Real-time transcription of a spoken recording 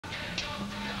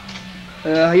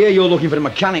I hear you're looking for a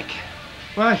mechanic.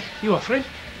 Why, you offering?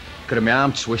 Could have my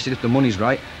arm twisted if the money's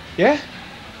right. Yeah?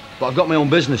 But I've got my own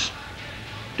business.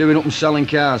 Doing up and selling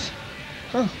cars.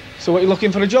 Oh, so what are you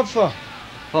looking for a job for?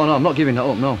 Oh, no, I'm not giving that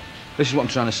up, no. This is what I'm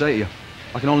trying to say to you.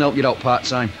 I can only help you out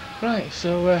part-time. Right,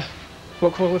 so,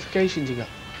 what qualifications you got?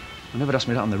 They never asked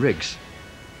me that on the rigs.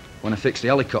 When I fixed the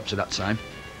helicopter that time,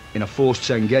 in a force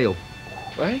 10 gale.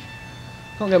 Right?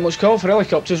 Don't get much call for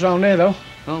helicopters round here, though.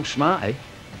 Oh, smart, eh?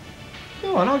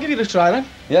 Go on, I'll give you the try then.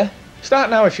 Yeah? Start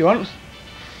now if you want. You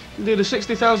can do the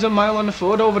 60,000 mile on the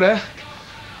Ford over there.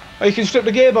 Or you can strip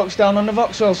the gearbox down on the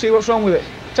Vauxhall, see what's wrong with it.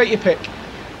 Take your pick.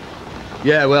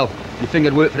 Yeah, well, you think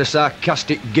I'd work for a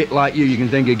sarcastic git like you can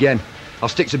think again. I'll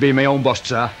stick to being my own boss,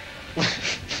 sir.